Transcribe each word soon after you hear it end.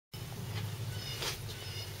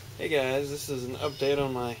Hey guys, this is an update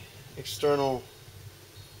on my external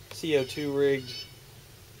CO2 rigged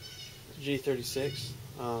G36.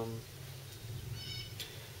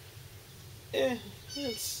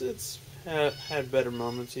 It's had better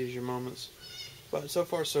moments, easier moments, but so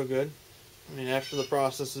far so good. I mean, after the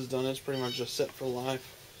process is done, it's pretty much just set for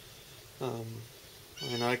life.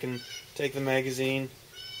 I can take the magazine,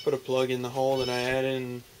 put a plug in the hole that I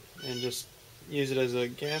added, and just use it as a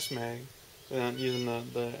gas mag without using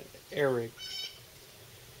the air rig.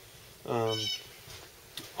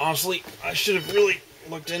 Honestly, I should have really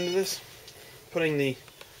looked into this. Putting the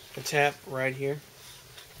tap right here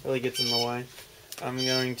really gets in the way. I'm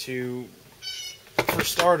going to, for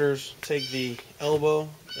starters, take the elbow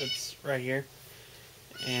that's right here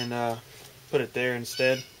and put it there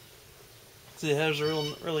instead. See, it has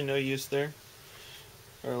really no use there,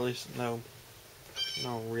 or at least no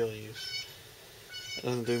real use. It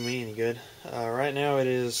doesn't do me any good. Right now it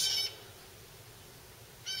is.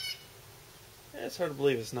 It's hard to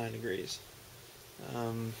believe it's 9 degrees.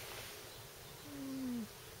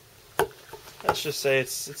 Let's just say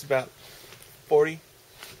it's about 40.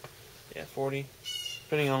 Yeah, 40,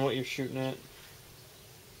 depending on what you're shooting at.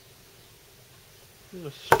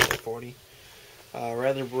 Let's say 40.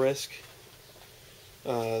 Rather brisk.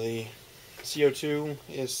 The CO2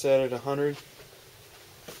 is set at 100.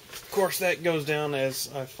 Of course, that goes down as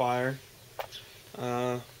I fire.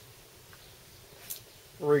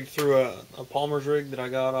 Rigged through a Palmer's rig that I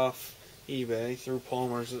got off eBay through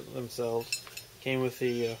Palmer's themselves. Came with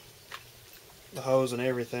the hose and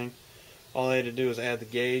everything. All I had to do was add the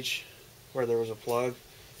gauge where there was a plug,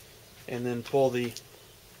 and then pull the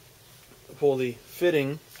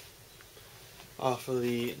fitting off of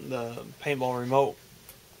the paintball remote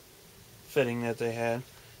fitting that they had,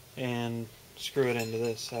 and screw it into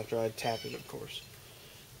this after I tapped it, of course.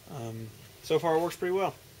 So far, it works pretty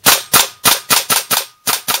well.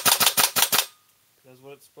 That's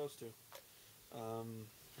what it's supposed to.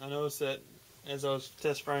 I noticed that as I was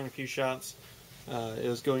test firing a few shots, it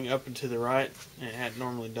was going up and to the right, and it hadn't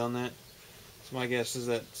normally done that. So my guess is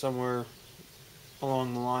that somewhere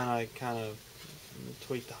along the line I kind of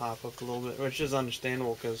tweaked the hop up a little bit, which is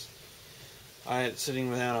understandable because I had it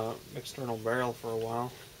sitting without an external barrel for a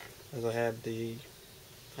while, as I had to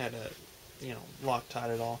Loctite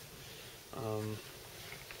it off.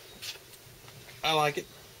 I like it.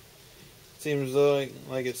 Seems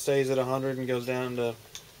like it stays at 100 and goes down to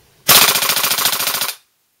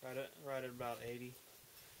right at about 80.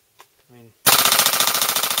 I mean,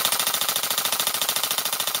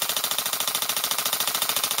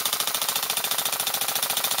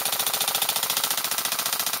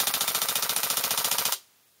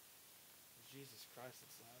 Jesus Christ,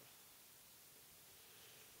 it's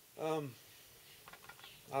loud.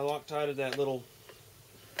 I Loctited that little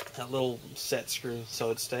set screw,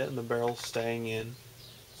 so it's the barrel's staying in.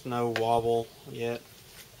 There's no wobble yet.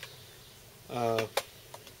 The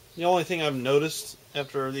only thing I've noticed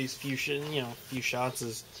after these few shots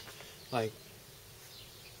is, like,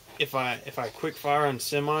 if I quick fire on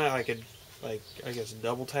semi, I could, like, I guess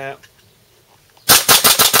double tap,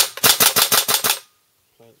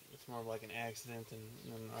 but it's more of like an accident, and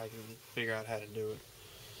I can figure out how to do it.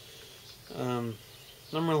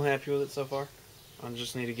 I'm real happy with it so far. I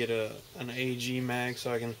just need to get an AG mag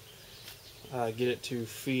so I can get it to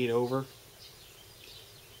feed over,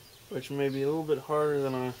 which may be a little bit harder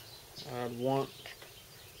than I'd want.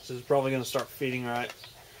 This is probably going to start feeding right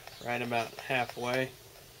about halfway,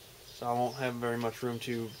 so I won't have very much room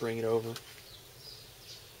to bring it over.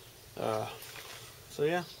 So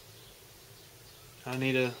yeah, I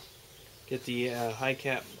need to get the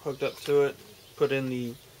highcap hooked up to it, put in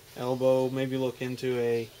the elbow, maybe look into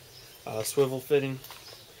a swivel fitting.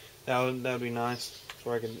 That would be nice,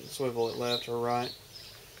 so I can swivel it left or right,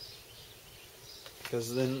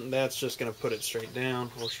 because then that's just going to put it straight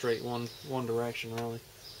down, or straight one direction really.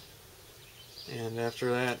 And after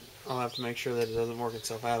that, I'll have to make sure that it doesn't work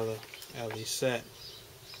itself out of the set.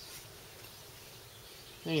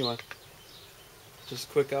 Anyway, just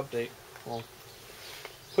a quick update. Well,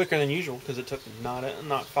 quicker than usual because it took not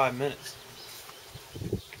 5 minutes.